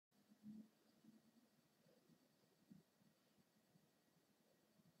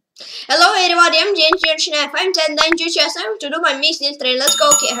everybody, I'm Cherniaiev. I'm 10, 9, Chess. I'm to do my mixed train. Let's go.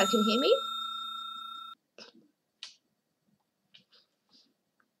 Okay, how can you hear me?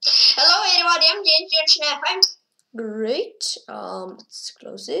 Hello everybody, I'm Cherniaiev. I'm great. Let's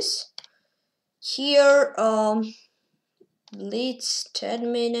close this. Here, blitz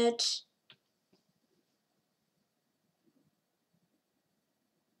 10 minutes.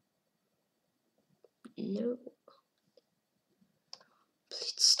 No.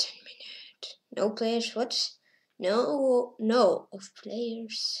 Blitz 10 minutes. No players. What? No of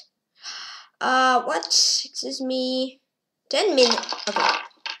players. What? Excuse me. 10 minutes. Okay.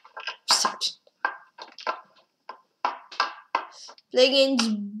 Start. Play against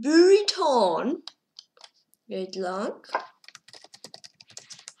Buriton. Good luck.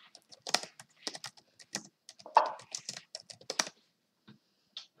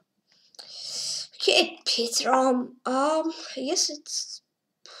 Okay, PATRON. I guess it's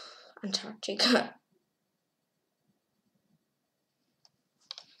Antarctica.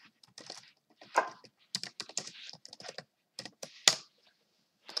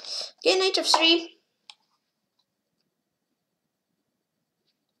 Okay, knight f3.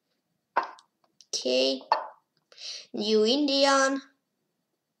 Okay, New Indian.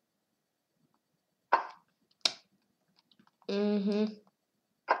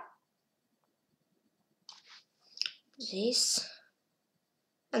 This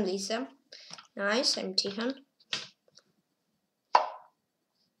and Lisa. Nice, I'm Tykhon.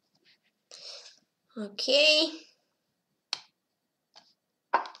 Okay.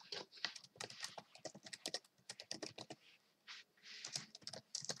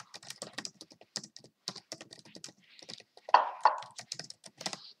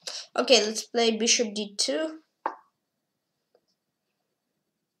 Okay, let's play bishop d2.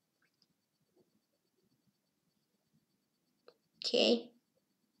 Okay.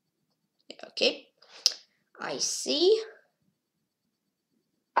 Okay. I see.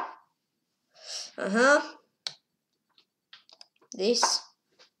 This.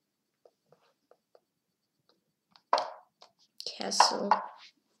 Castle.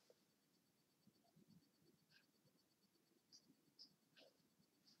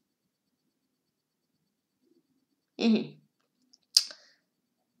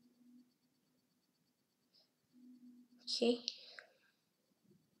 Okay.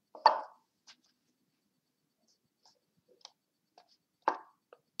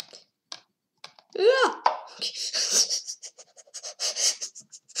 Yeah. Okay.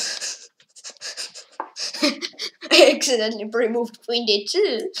 I accidentally pre-moved queen d2.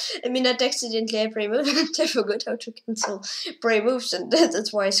 I mean, not accidentally, I pre-moved. I forgot how to cancel pre-moves, and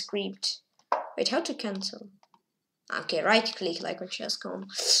that's why I screamed. Wait, how to cancel? Okay, right click like on chess.com.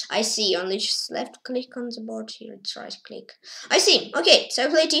 I see, only just left click on the board. Here it's right click. I see. Okay, so I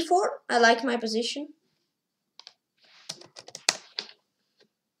play d4. I like my position.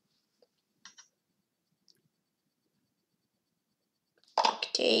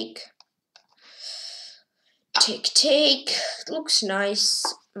 Take. Looks nice.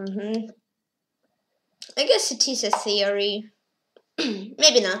 I guess it is a theory.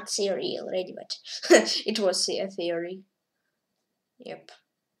 Maybe not theory already, but it was a theory. Yep.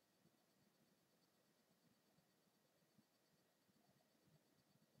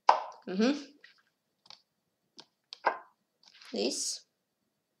 This.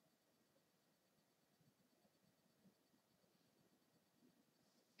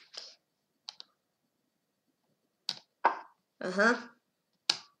 Let's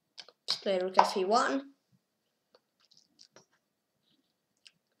play rook f1.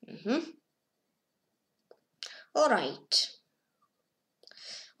 Alright.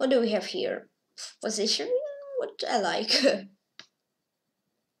 What do we have here? Position? What I like.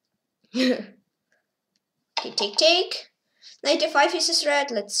 Okay, take. Knight f5 is a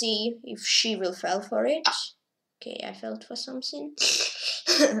threat. Let's see if she will fall for it. Okay, I fell for something.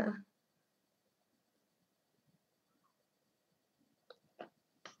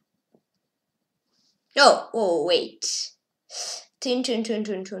 Oh, wait. Tun.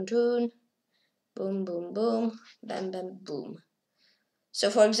 Boom, boom, boom. Bam, bam, boom.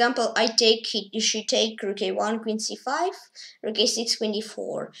 So, for example, she take rook a1, queen c5, rook a6, queen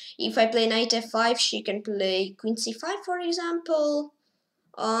d4. If I play knight f5, she can play queen c5, for example.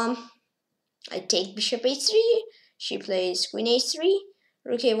 I take bishop a3, she plays queen a3,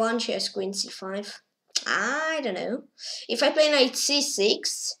 rook a1, she has queen c5. I don't know. If I play knight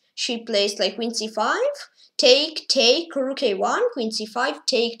c6, she plays like queen c5, take, rook a1, queen c5,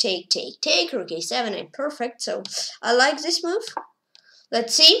 take, rook a7, and perfect. So I like this move.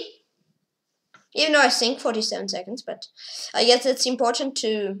 Let's see. Even though I think 47 seconds, but I guess it's important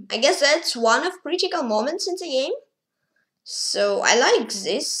to... I guess that's one of critical moments in the game. So I like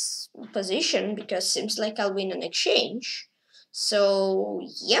this position because seems like I'll win an exchange. So,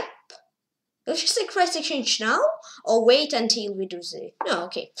 yep. Will she sacrifice exchange now? Or wait until we do the... No,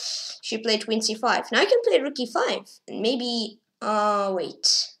 okay. She played queen c5. Now I can play rook e5. And maybe...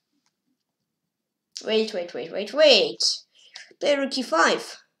 wait. Wait. Play rook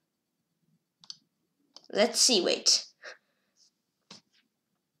e5. Let's see, wait.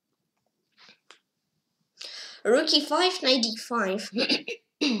 Rook e5, knight d5.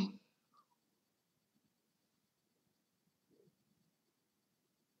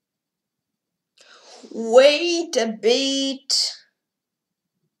 Wait a bit.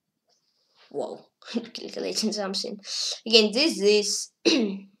 Whoa, calculating something. Again, this is...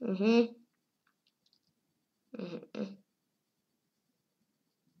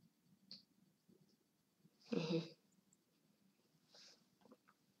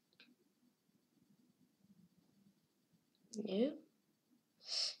 No.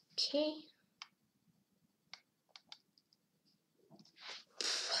 Okay.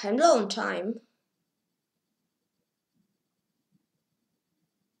 I'm low on time.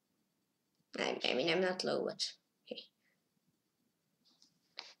 I mean, I'm not low, but okay.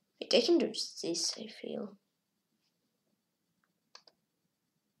 Wait, I can do this, I feel.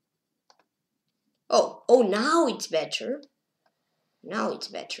 Oh, now it's better. Now it's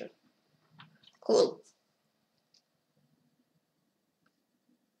better. Cool.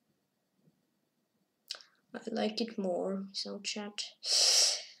 I like it more, so chat.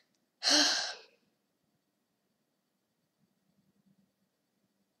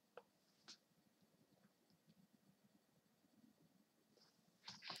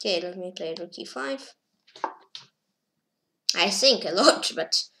 Okay, let me play rook e5. I think a lot,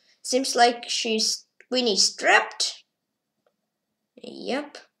 but seems like queen is trapped.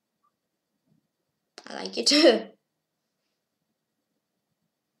 Yep. I like it.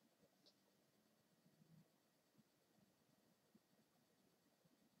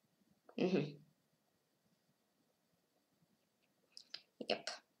 Yep.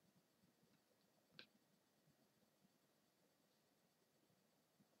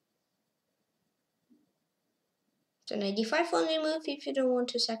 So knight d5 only move if you don't want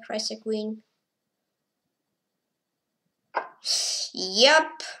to sacrifice a queen.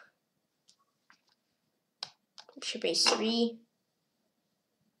 Yep. Bishop a3.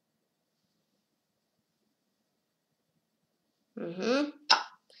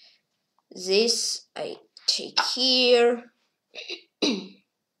 This I take here.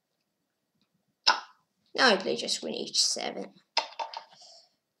 Now I play just queen h7.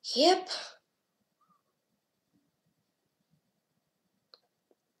 Yep.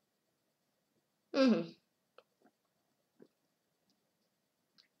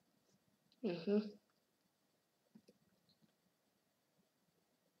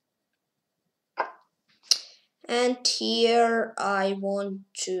 And here I want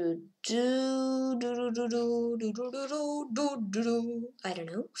to do I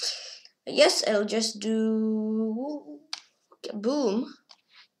don't know. I guess I'll just do boom.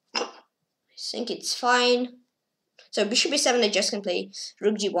 I think it's fine. So bishop b7 I just can play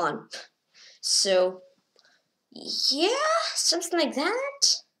rook g1. So yeah, something like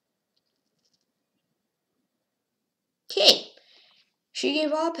that. Okay. She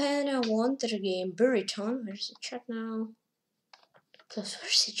gave up and I won the game. Buriton, where's the chat now? Plus,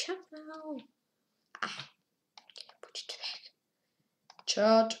 where's the chat now? Put it back.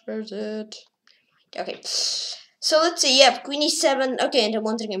 Chat, where's it? Okay. So let's see. Yep, queen e7. Okay, and I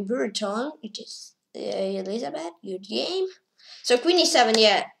won the game. Buriton. It is Elizabeth. Good game. So queen e7.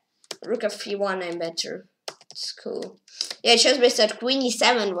 Yeah. Rook f3-1. I'm better. It's cool. Yeah, it shows me that queen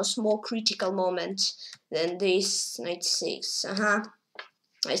e7 was more critical moment than this knight 6.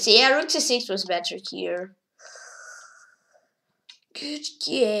 I see. Yeah, rook c6 was better here. Good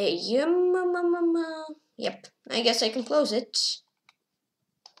game. Yep. I guess I can close it.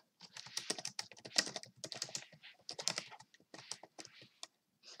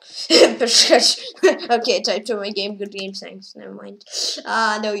 Okay, type to my game. Good game, thanks. Never mind.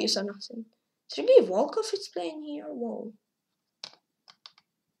 No use on nothing. Sergei Volkov is playing here. Whoa.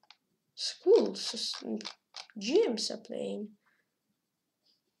 Schools, GMs are playing.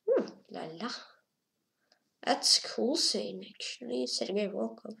 La la. That's cool saying actually. Sergei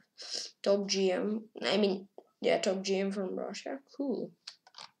Volkov, top GM. I mean, yeah, top GM from Russia. Cool.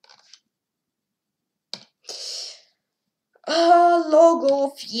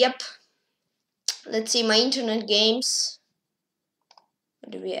 Logo. Yep. Let's see my internet games.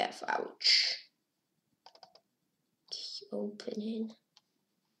 What do we have? Ouch. opening.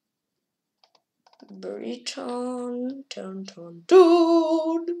 Buriton.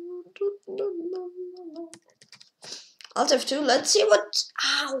 Alt F2. Let's see what.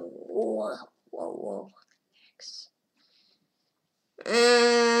 Ow! Whoa.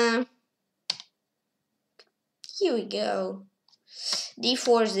 Here we go.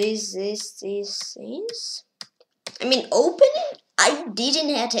 D4. This. I mean, opening. I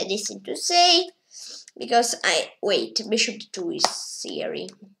didn't have anything to say because wait. Bishop D2 is theory.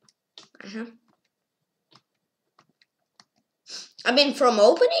 I mean, from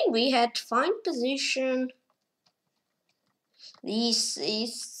opening we had fine position. This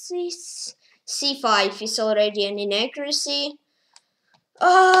C5 is already an inaccuracy.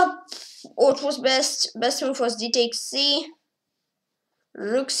 What was best? Best move was D takes C.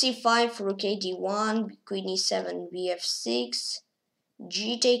 Rook C5, Rook A D1, Queen E7, BF6.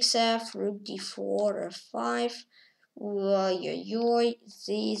 G takes F, Rook D4, F5.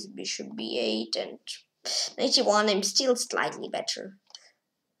 This Bishop B8 and 91. I'm still slightly better.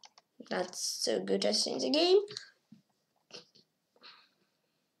 That's so good as in the game.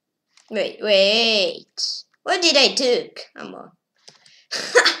 Wait. What did I took? Come on.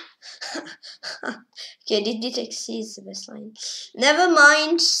 Okay, D takes C is the best line. Never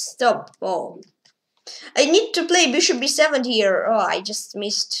mind. Stop. Oh. I need to play Bishop B7 here. Oh, I just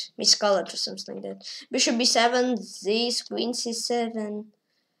miscolored or something like that. Bishop B7, this, Queen C7,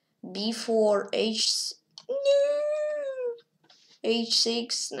 B4,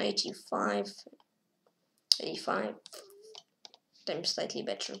 H6, 95, 85. I'm slightly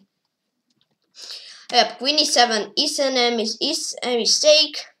better. Yep, Queen E7 is a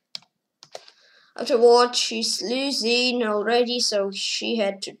mistake. Afterwards, she's losing already, so she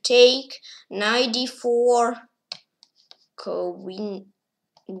had to take Knight D4, Queen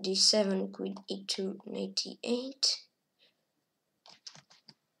D7, Queen E2, 98.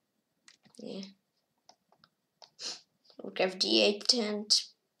 Yeah. Rook FD8 and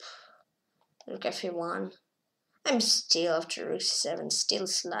Rook F1. I'm still after Rook C7, still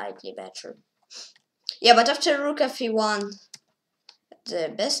slightly better. Yeah, but after Rook F1, the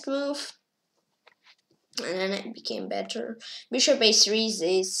best move. And then it became better. Bishop A3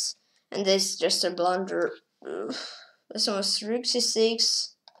 this, and this just a blunder. This one was Rook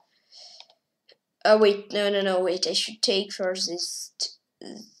C6. Oh wait, no, wait. I should take first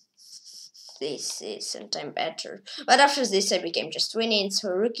this, and I'm better. But after this, I became just winning. So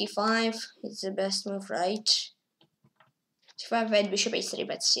Rook E5 is the best move, right? If I had Bishop A3,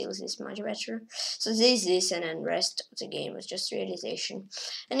 but still this is much better. So this, and then rest of the game was just realization.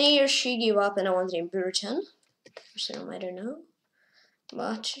 And here she gave up, and I wanted in Buriton. I don't know,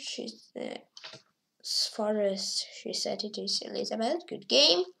 but she's as far as she said it is Elizabeth. Good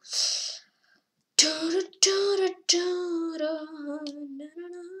game.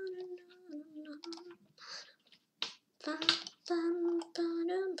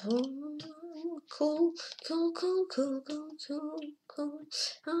 Cool.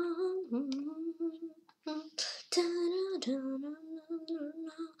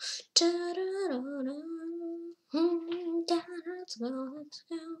 Let's go.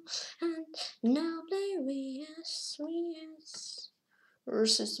 And now play VS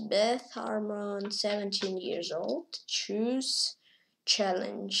versus Beth Harmon, 17 years old. Choose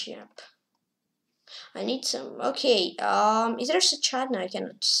challenge. Yep. I need some. Okay. Is there a chat now? I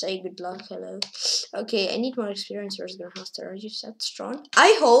cannot say good luck. Hello. Okay. I need more experience versus Grandmaster. Are you set strong?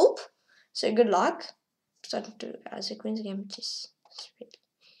 I hope. So good luck. Starting to as a Queen's Gambit is really.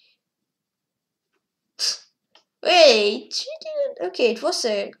 Wait, she didn't. Okay, it was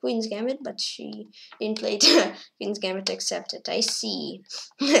a Queen's Gambit, but she didn't play the Queen's Gambit accepted. I see.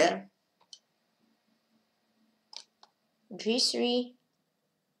 G3.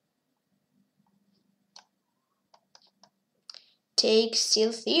 Take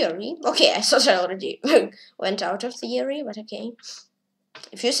still theory. Okay, I thought I already went out of theory, but okay.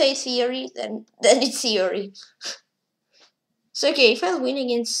 If you say theory, then it's theory. So okay, if I'll win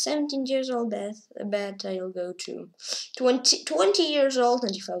against 17 years old Beth, I'll go to 20 years old,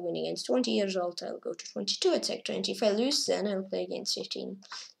 and if I win against 20 years old, I'll go to 22 at Sec 20. If I lose, then I'll play against 15.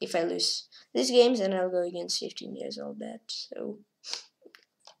 If I lose this game, then I'll go against 15 years old Beth.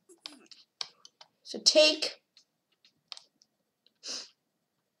 So take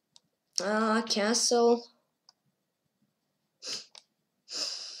castle,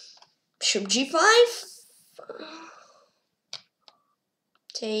 Bishop G5.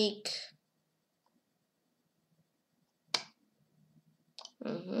 Take.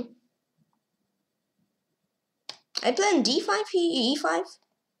 I planned D5, E5.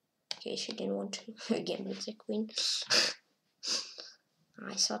 Okay, she didn't want to again with the queen.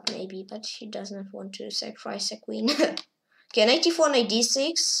 I thought maybe, but she does not want to sacrifice a queen. Okay, knight e4, knight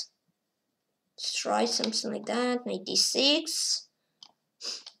d6. Let's try something like that. Knight d6.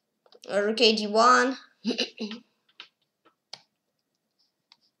 Okay, d1.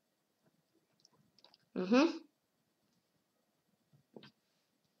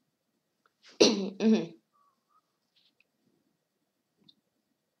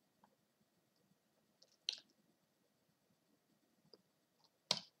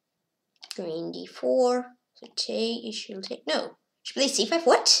 Queen d4. So take, she'll take. No, she plays c5.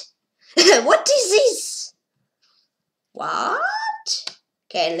 What? What is this? What?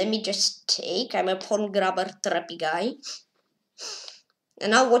 Okay, let me just take. I'm a pawn grabber trappy guy.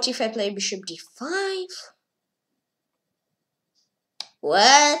 And now what if I play bishop d5?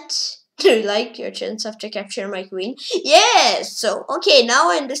 What? Do you like your chance after capturing my queen? Yes! So, okay, now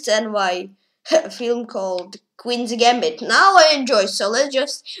I understand why a film called Queen's Gambit. Now I enjoy. So let's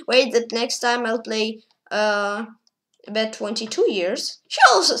just wait that next time I'll play about 22 years.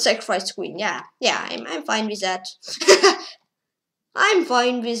 She'll also sacrifice queen. Yeah, I'm fine with that. I'm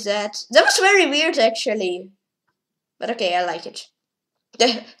fine with that. That was very weird actually. But okay, I like it.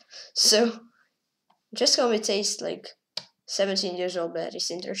 So, just how it tastes like 17 years old Beth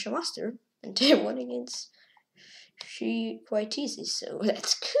is International Master, and they won against she quite easy, so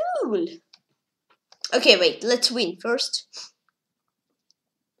that's cool. Okay, wait, let's win first.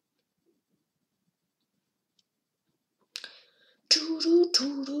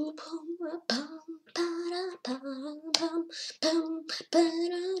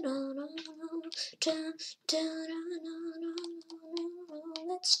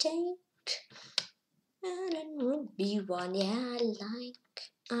 Let's take B1. Yeah,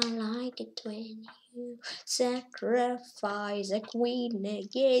 I like it when you sacrifice a queen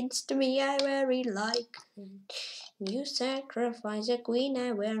against me. I very like it. You sacrifice a queen.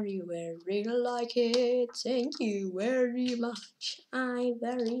 I very like it. Thank you very much. I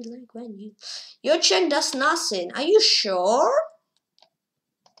very like when you. Your check does nothing. Are you sure?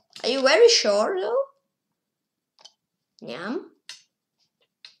 Are you very sure though? Nyam.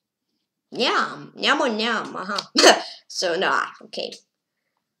 Nyam. Nyam or nyam. So, nah, okay.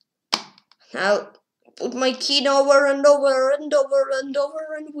 I'll put my king over and over and over and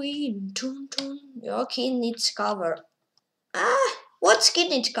over and win. Dun, dun. Your king needs cover. What king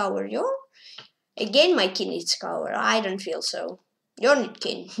needs cover? Your? Again, my king needs cover. I don't feel so. Your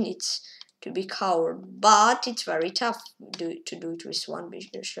king needs to be covered, but it's very tough to do it with one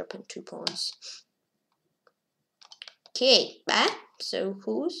bishop and 2 pawns. Okay, so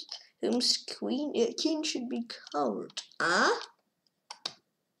whose queen king should be covered?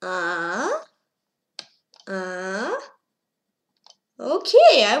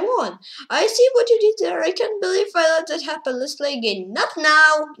 Okay, I won. I see what you did there. I can't believe I let that happen. Let's play again. Not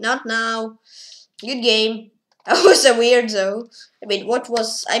now. Not now. Good game. That was a weird though.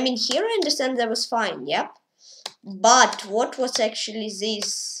 I mean, here I understand that was fine. Yep. But what was actually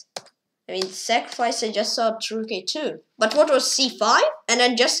this? I mean, sacrifice, I just saw rook a2. But what was c5? And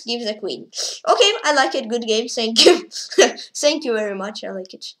then just give the queen. Okay, I like it. Good game. Thank you. Thank you very much. I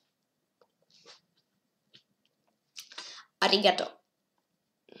like it. Arigato.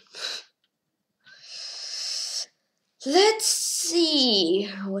 Let's see.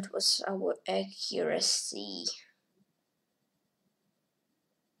 What was our accuracy?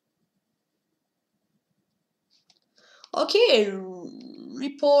 Okay,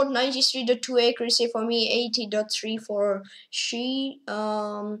 report 93.2 accuracy for me, 80.3 for she.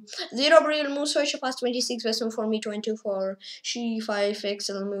 0 brilliant move switch fast 26 best move for me, 22 for she, 5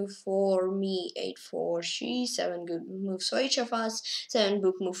 excellent move for me, 8 for she, 7 good move switch fast, 7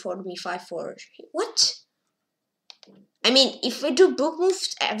 book move for me, 5 for she. What? I mean, if we do book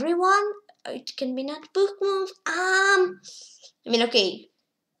moves, everyone, it can be not book move. I mean, okay.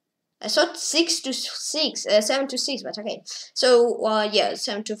 I thought 7 to 6, but okay. So, yeah,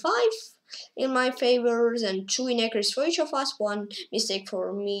 7 to 5 in my favors, and 2 inaccuracies for each of us, 1 mistake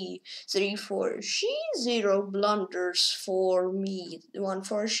for me, 3 for she, 0 blunders for me, 1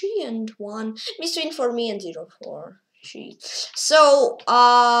 for she, and 1 miswin for me, and 0 for she. So, okay,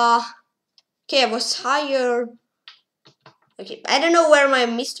 I was higher. Okay, I don't know where my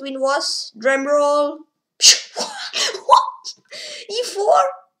miswin was. Drumroll. What? E4?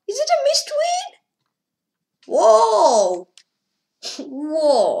 Is it a missed win? Whoa!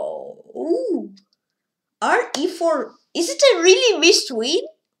 Whoa! Ooh! R e4. Is it a really missed win?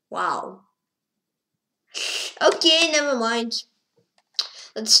 Wow. Okay, never mind.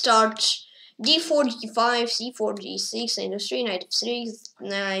 Let's start d4, d5, c4, d6, knight f3, knight f3,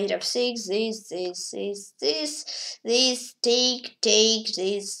 knight f6, this, take,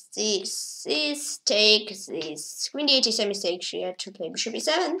 this, take, this. Queen d8 is a mistake, she had to play bishop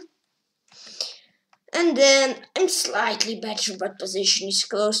e7. And then I'm slightly better, but position is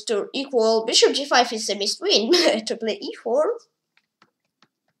close to equal. Bishop g5 is a missed win to play e4.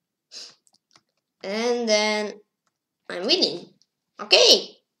 And then I'm winning.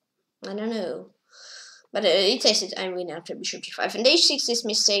 Okay. I don't know. But it says it I'm winning after bishop g5. And h6 is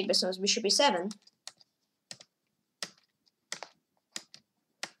mistake, but now bishop e7.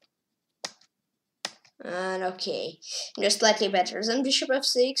 And okay, I'm just slightly better than bishop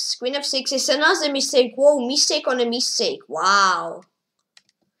f6. Queen f6 is another mistake. Whoa, mistake on a mistake. Wow.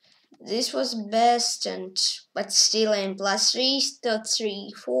 This was best, but still I'm plus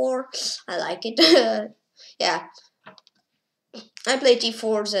 3, 4. I like it. Yeah. I play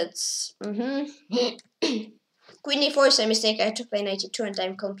d4, that's... Queen e4 is a mistake. I had to play 92 and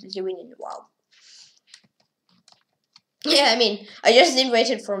I'm completely winning. Wow. Yeah, I mean, I just didn't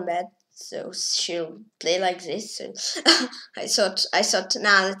wait it from Beth, so she'll play like this. So I thought,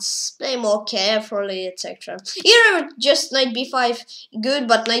 nah, let's play more carefully, etc. Here, just knight b5 good,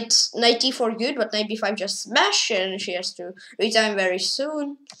 but knight d4 good, but knight b5 just smash, and she has to return very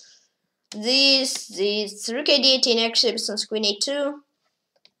soon. This rook a8 in exhibitions, queen a2.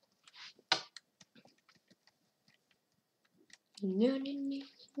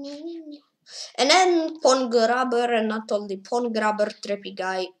 And then pawn grabber, and not only pawn grabber, trippy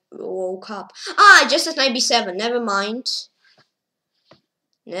guy woke up. Ah, just at knight b7. Never mind.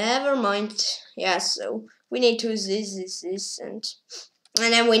 Never mind. Yeah, so we need to this, and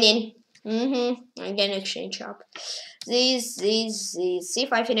I'm winning. I'm gonna exchange up. This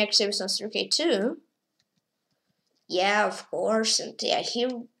c5 in exhibitions, rook a2. Yeah, of course, and yeah,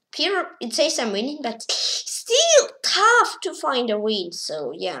 here it says I'm winning, but still tough to find a win.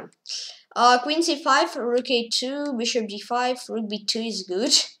 So yeah. Queen c5, rook a2, bishop d5, rook b2 is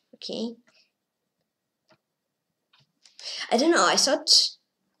good. Okay. I don't know, I thought...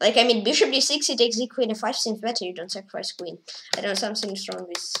 Like, I mean, bishop d6, it takes the queen f5 seems better, you don't sacrifice queen. I don't know, something's wrong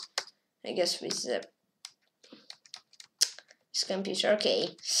with... I guess with this computer.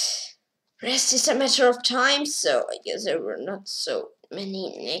 Okay. Rest is a matter of time, so I guess there were not so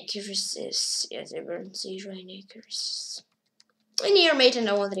many inaccuracies. Yeah, there were 0 inaccuracies. And year mate and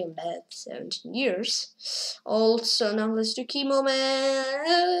I already in bed 17 years. Also, now let's do key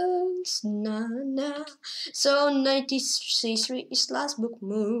moments. Nah. So 93 is last book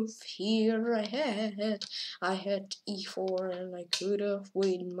move. Here I had e4 and I could have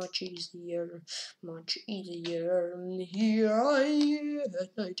won much easier. Here I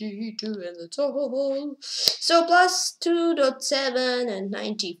had 92 and that's all. So plus 2.7 and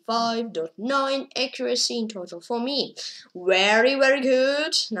 95.9 accuracy in total for me. Very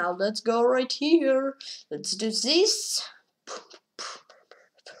good. Now let's go right here. Let's do this.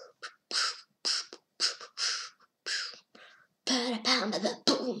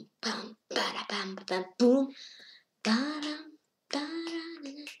 Boom.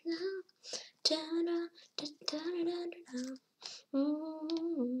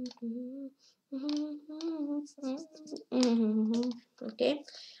 Okay.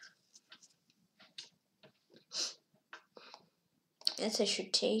 Yes, I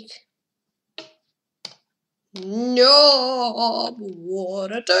should take. No,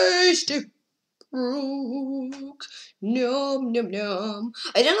 what a tasty rook. Nom.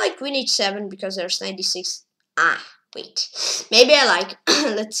 I don't like queen h7 because there's 96. Ah, wait. Maybe I like.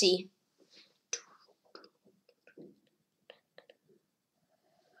 Let's see.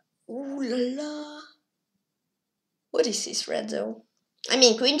 Ooh la la. What is this red though? I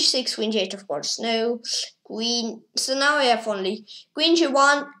mean, queen g6, queen g8, of course, no. Queen, so now I have only queen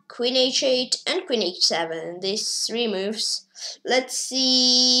g1, queen h8, and queen h7. These 3 moves. Let's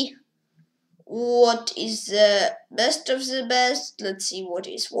see what is the best of the best. Let's see what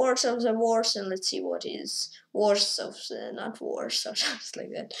is worst of the worst, and let's see what is worst of the not worst, or something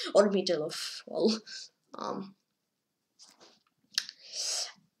like that, or middle of, well,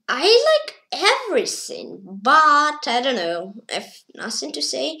 I like everything, but I don't know. I have nothing to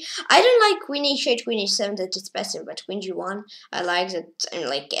say. I don't like queen h8, queen h7, that it's passive, but queen g1, I like that I'm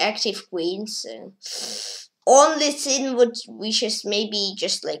like active queens. Only thing which is maybe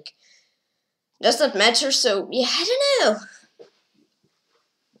just like does not matter. So yeah, I don't know.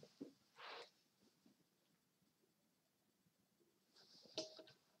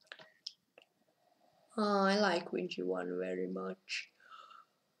 Oh, I like queen g1 very much.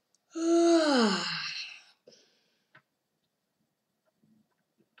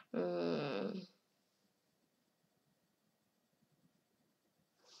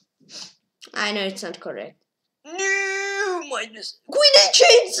 I know it's not correct. No, minus Queen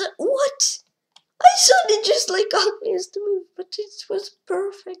H8. What? I thought it just like ugliest move, but it was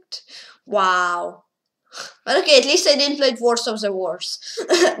perfect. Wow. But okay, at least I didn't play worst of the worst.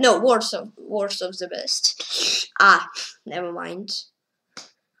 No, worst of the best. Ah, never mind.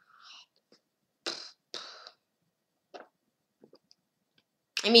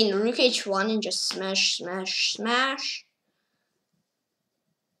 I mean, Rook H1 and just smash, smash, smash.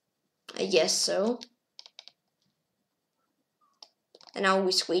 I guess so. And now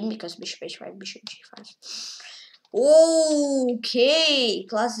we queen because bishop h5, bishop g5. Okay,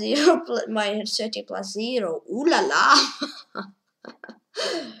 +0, minus 30 +0. Ooh la la.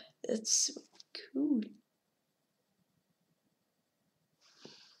 That's so cool.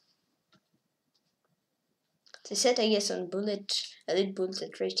 They said, I guess, on elite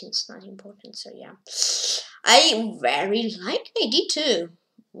bullet rating is not important, so yeah. I very like knight d2.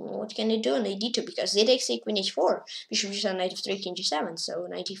 What can I do on knight d2? Because they takes queen h4, bishop g7, knight f3, king g7, so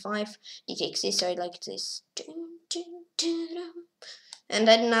knight e5, d takes this, so I like this. And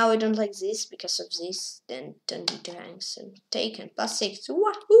then now I don't like this because of this, then don't need to hang, so taken, +6,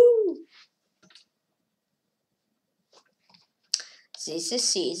 wahoo! This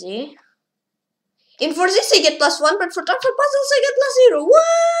is easy. And for this I get +1, but for tougher puzzles I get +0.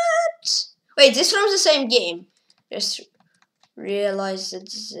 What? Wait, this from the same game. Just realize that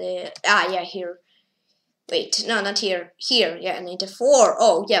yeah, here. Wait, no, not here. Here, yeah, knight f4.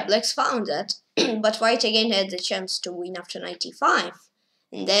 Oh, yeah, black's found that. But white again had the chance to win after knight e5.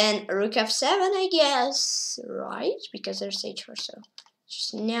 And then rook f7, I guess. Right? Because there's h4, so.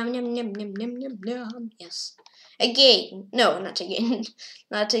 Just nom nom nom nom nom nom nom. Yes. Again. No, not again.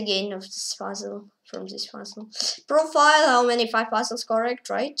 Not again of this puzzle. From this puzzle. Profile, how many 5 puzzles correct,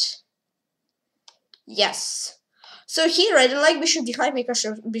 right? Yes. So here I don't like bishop d5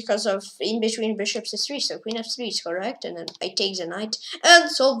 because of in between bishops is3, so queen f3 is correct, and then I take the knight and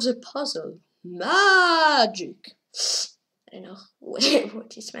solve the puzzle. Magic. I don't know what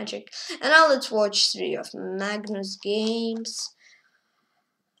is magic. And now let's watch 3 of Magnus games.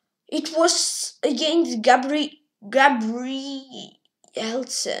 It was against Gabrielsen.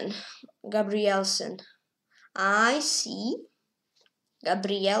 I see.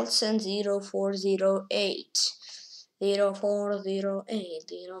 Gabrielsen 0408. 0408,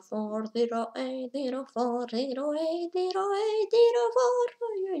 0408, 0408,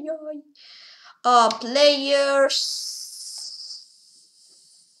 08, players.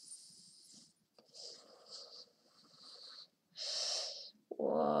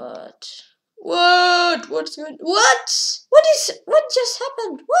 What? What's good? What just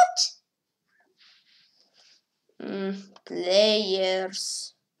happened? What?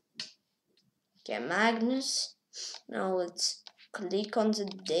 Players. Okay, Magnus. Now let's click on the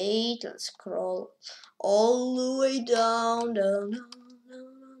date. Let's scroll all the way down.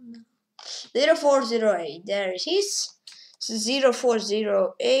 0408. There it is.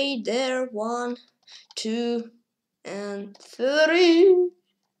 0408. There. 1, 2, and 3.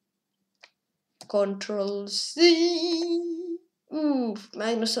 Control C. Oof.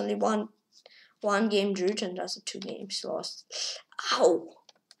 Magnus only one game drew and that's 2 games lost. Ow.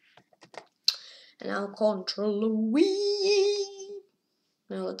 And now Control V.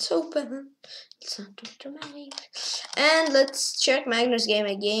 Now let's open. It's not too dramatic. And let's check Magnus game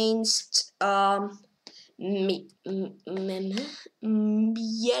against Mielet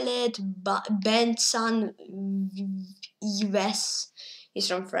Benson Yves. He's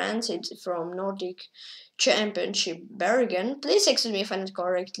from France. It's from Nordic Championship Bergen. Please excuse me if I not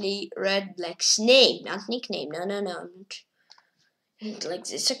correctly read Black's name, not nickname. No. Like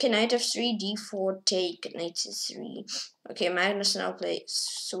this. Okay, knight f3, d4, take, knight c3. Okay, Magnus now plays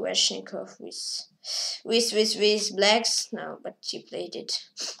Sveshnikov with blacks. No, but he played it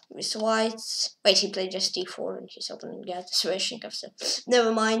with whites. Wait, he played just d4 and his opponent got Sveshnikov, so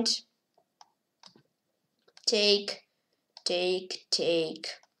never mind. Take.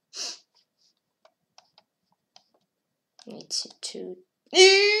 Knight c2.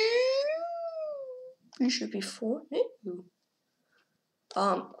 Bishop e4. No.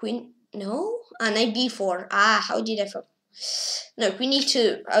 Queen, no? Knight b4. How did I forget? No, queen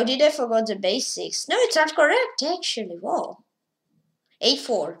e2. How did I forget the basics? No, it's not correct, actually. Whoa.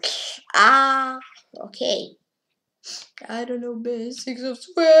 a4. Okay. I don't know basics of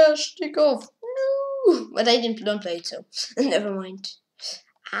Sveshnikov. No. But I don't play it, so never mind.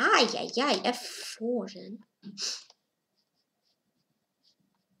 F4 then.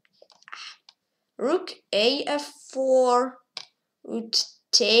 Rook a f4 would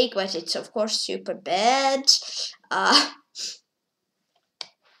take, but it's of course super bad.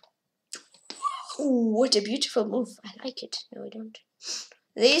 Oh, what a beautiful move. I like it. No, I don't.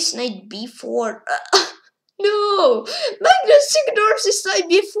 This knight b4. No! Magnus ignores this knight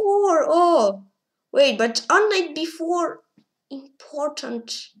b4. Oh. Wait, but on knight b4,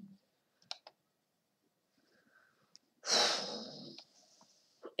 important.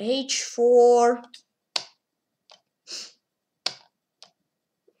 h4.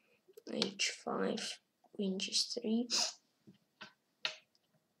 h5. Queen g3.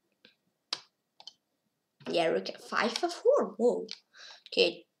 Yeah, rook f5 f4. Whoa.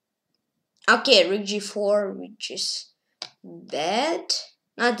 Okay. Okay, rook g4, which is bad.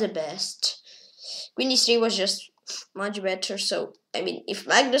 Not the best. Queen d3 was just much better. So, I mean, if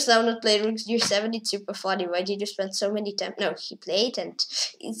Magnus now not played rook g7, it's super funny. Why did you spend so many time? No, he played, and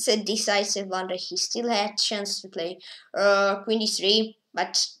it's a decisive blunder. He still had chance to play queen d3,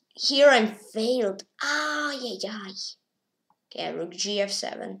 but here I'm failed. Ah, yeah. Okay, rook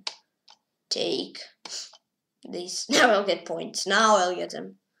gf7. Take this. Now I'll get points. Now I'll get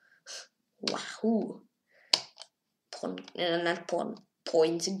them. Wahoo. Pawn, not pawn.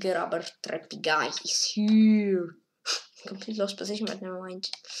 Points grabber trappy guy is here. Complete lost position, but never mind.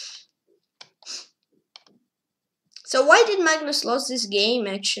 So why did Magnus lose this game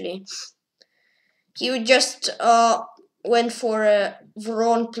actually? He just went for a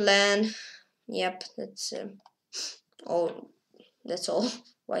wrong plan. Yep, that's all. That's all.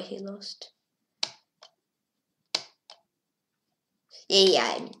 Why he lost.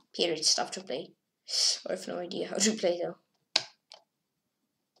 Yeah, I mean, period stuff to play. I have no idea how to play though.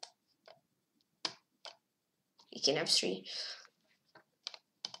 You can have 3.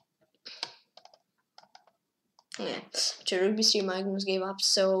 Yeah, to rook b3 Magnus gave up.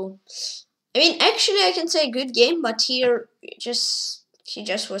 So, I mean, actually I can say good game, but here he just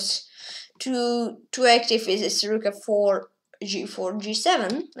was too active with his rook f4, g4,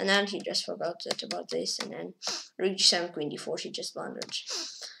 g7, and then he just forgot about this, and then rook g7, queen d4, he just blundered.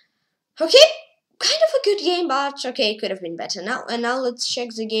 Okay, kind of a good game, but okay, could have been better. Now let's check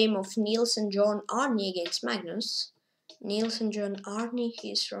the game of Niels and John Arnie against Magnus. Niels and John Arnie,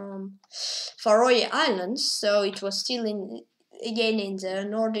 he's from Faroe Islands, so it was still again in the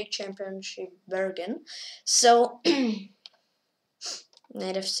Nordic Championship Bergen. So knight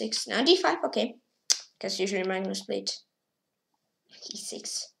f6, now d5, okay, because usually Magnus played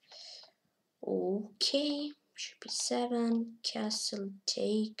e6. Okay, bishop b7, castle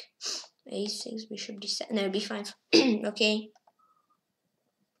take, a6, bishop d7, no, b5. Okay.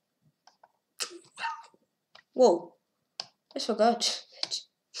 Whoa, I forgot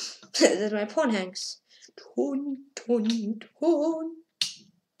that my pawn hangs.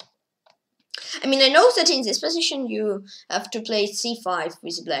 I mean, I know that in this position you have to play c5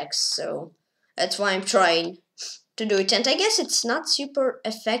 with blacks, so that's why I'm trying to do it. And I guess it's not super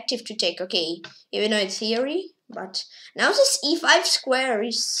effective to take, okay, even though it's theory, but now this e5 square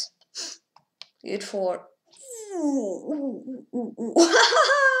is good for...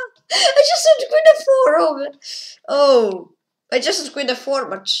 I just had queen f4 Oh, I just had queen f4,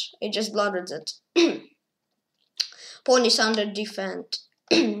 but I just blundered it. Pawn is under defend.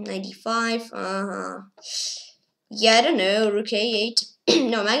 95. Yeah, I don't know. Rook a8.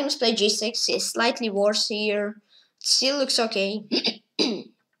 No, Magnus played g6. Is slightly worse here. Still looks okay.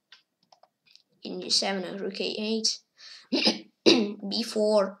 In g7 and rook a8.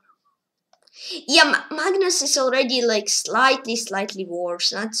 b4. Yeah, Magnus is already like slightly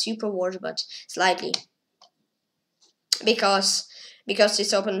worse. Not super worse, but slightly. Because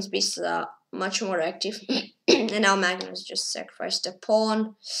his opponent's piece is much more active. And now Magnus just sacrificed a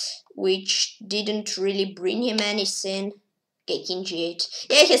pawn, which didn't really bring him any sin. Okay, king g8.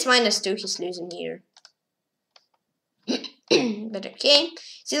 Yeah, he has -2, he's losing here. But okay,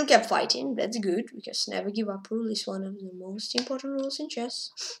 still kept fighting, that's good, because never give up rule is one of the most important rules in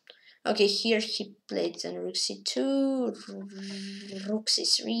chess. Okay, here he played then rook c2, rook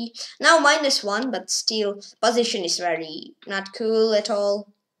c3. Now -1, but still, position is very not cool at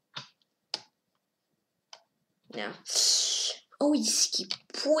all. Yeah. Oiski,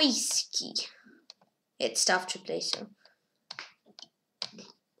 poiski. It's tough to play, so.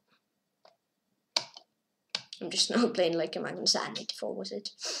 I'm just now playing like a Magnus. 94 was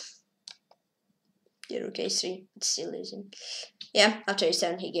it? Yeah, rook a3, it's still losing. Yeah, after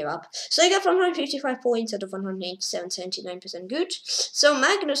a7 he gave up. So he got 155 points out of 187, 79% good. So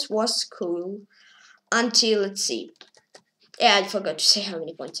Magnus was cool until, let's see. Yeah, I forgot to say how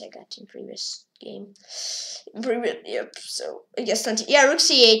many points I got in previous game. Yep, so I guess 20. Yeah, rook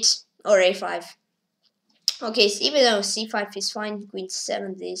c8 or a5. Okay, so even though c5 is fine, queen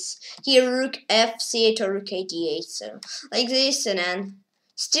 7 this. Here rook f c8 or rook a d8. So like this, and then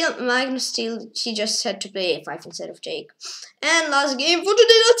Still, Magnus he just had to play a5 instead of take. And last game for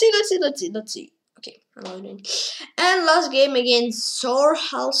today, let's see. Okay, I'm loading. And last game against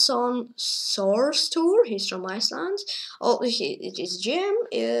Sour's Tour. He's from Iceland. Oh, it is Jim.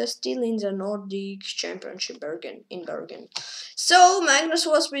 Still in the Nordic Championship in Bergen. So Magnus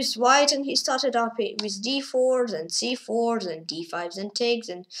was with white, and he started up with d4, then c4, then d5, then takes,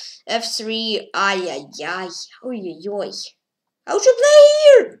 and f3. Ay. Oi. How to play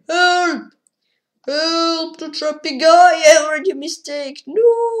here? Help! Help! The trappy guy! I already mistake.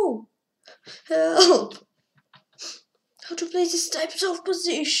 No! Help! How to play this type of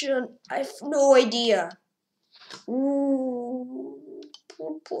position? I have no idea. Ooh,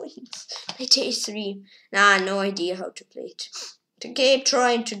 4 points. Knight a3. Nah, no idea how to play it. Okay,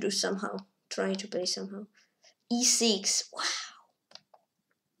 trying to do somehow. Trying to play somehow. e6. Wow.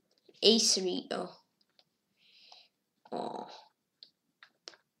 a3. Oh.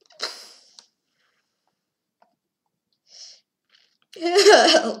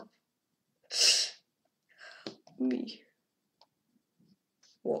 Help me.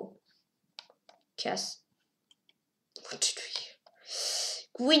 Whoa. Chess. What did we do?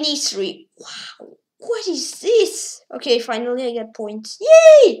 Queen e3. Wow. What is this? Okay, finally I get points.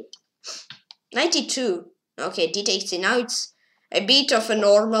 Yay! 92. Okay, d takes it. Now it's a bit of a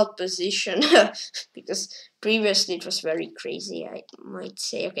normal position. Because previously it was very crazy, I might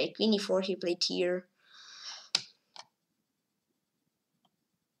say. Okay, queen e4 he played here.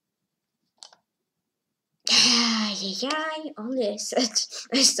 Only I said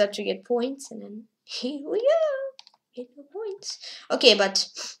I start to get points, and then here we go, get the points. Okay, but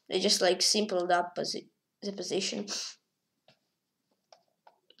they just like simpled up the position.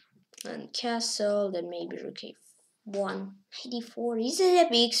 And castle, then maybe rook a1, d4. Is it a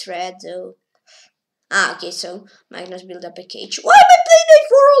big threat though? Ah, okay, so Magnus build up a cage. Why am I playing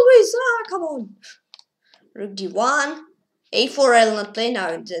a4 always? Ah, come on. Rook d1, a4 I'll not play now,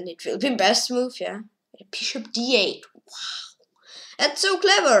 and then it will be best move, yeah. Bishop d8. Wow, that's so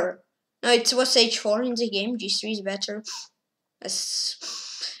clever. No, it was h4 in the game. g3 is better. As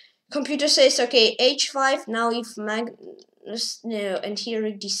computer says, okay, h5. Now if Magnus and here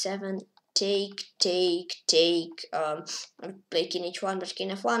d7. Take. Play king h1, but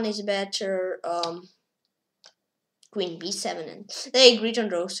king f1 is better. Queen b7, and they agreed on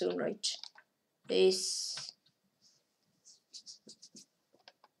draw soon, right? This.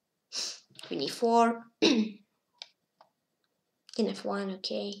 Queen e4. King f1,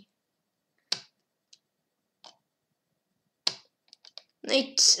 okay.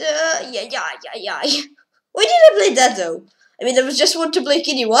 Knight, yeah. Why did I play that though? I mean, I was just want to play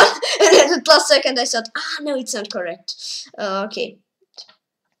king e1, and then at the last second I thought, no, it's not correct. Okay.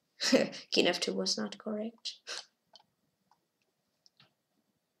 King f2 was not correct.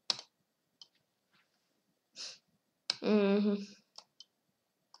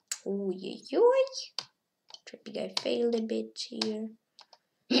 Oh, Trippy guy failed a bit here.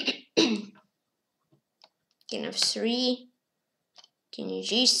 King f3. King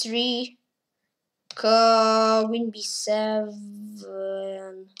g3. Queen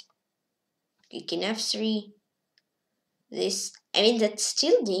b7. King f3. This, I mean, that's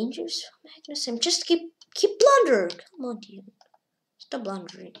still dangerous for Magnus. I'm just keep blundering. Come on, dear. Stop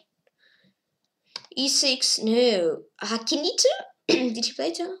blundering. e6, no. King e2? Did he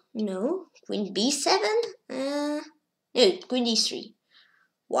play 2? No. Queen b7? No, queen d3.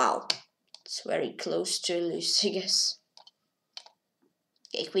 Wow. It's very close to lose, I guess.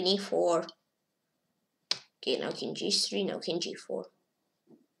 Okay, queen e4. Okay, now king g3, now king g4.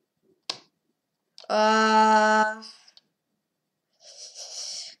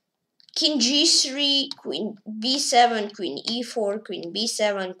 King g3, queen b7, queen e4, queen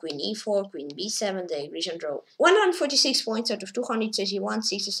b7, queen e4, queen b7, the aggression draw. 146 points out of 231,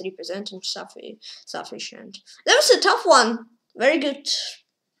 63% and sufficient. That was a tough one. Very good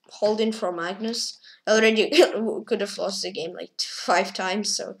holding for Magnus. Already could have lost the game like 5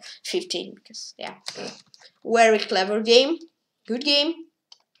 times, so 15, because, yeah. Very clever game. Good game.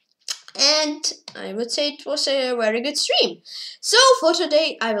 And I would say it was a very good stream. So for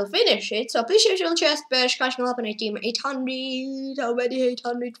today I will finish it. So please share your chest, bash, cash me up on a team 800. How many?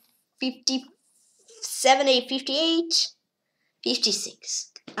 857, 858,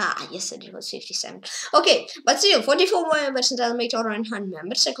 56. Yes, it was 57. Okay, but still, 44 more members until I make over 100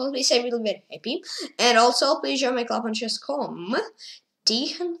 members. So please, I will be very happy. And also, please join my club on chess.com.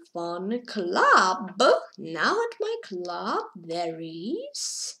 Tykhon Fun Club. Now at my club there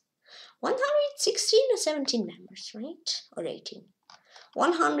is 116 or 17 members, right? Or 18.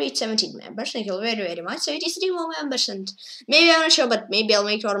 117 members. Thank you very much. So it is 3 more members, and maybe I'm not sure, but maybe I'll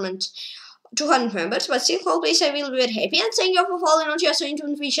make tournament 200 members, but still, hopefully, I will be very happy. And thank you for following on Chess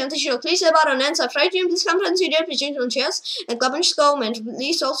into Vision. Please like button and subscribe to me. Please comment on the video, please on Chess and club and comment.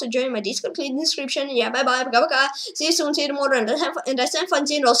 Please also join my Discord, link in the description. Yeah, bye bye, see you soon, see you tomorrow, and that's fun,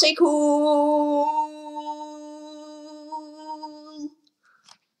 see you, and I'll say cool.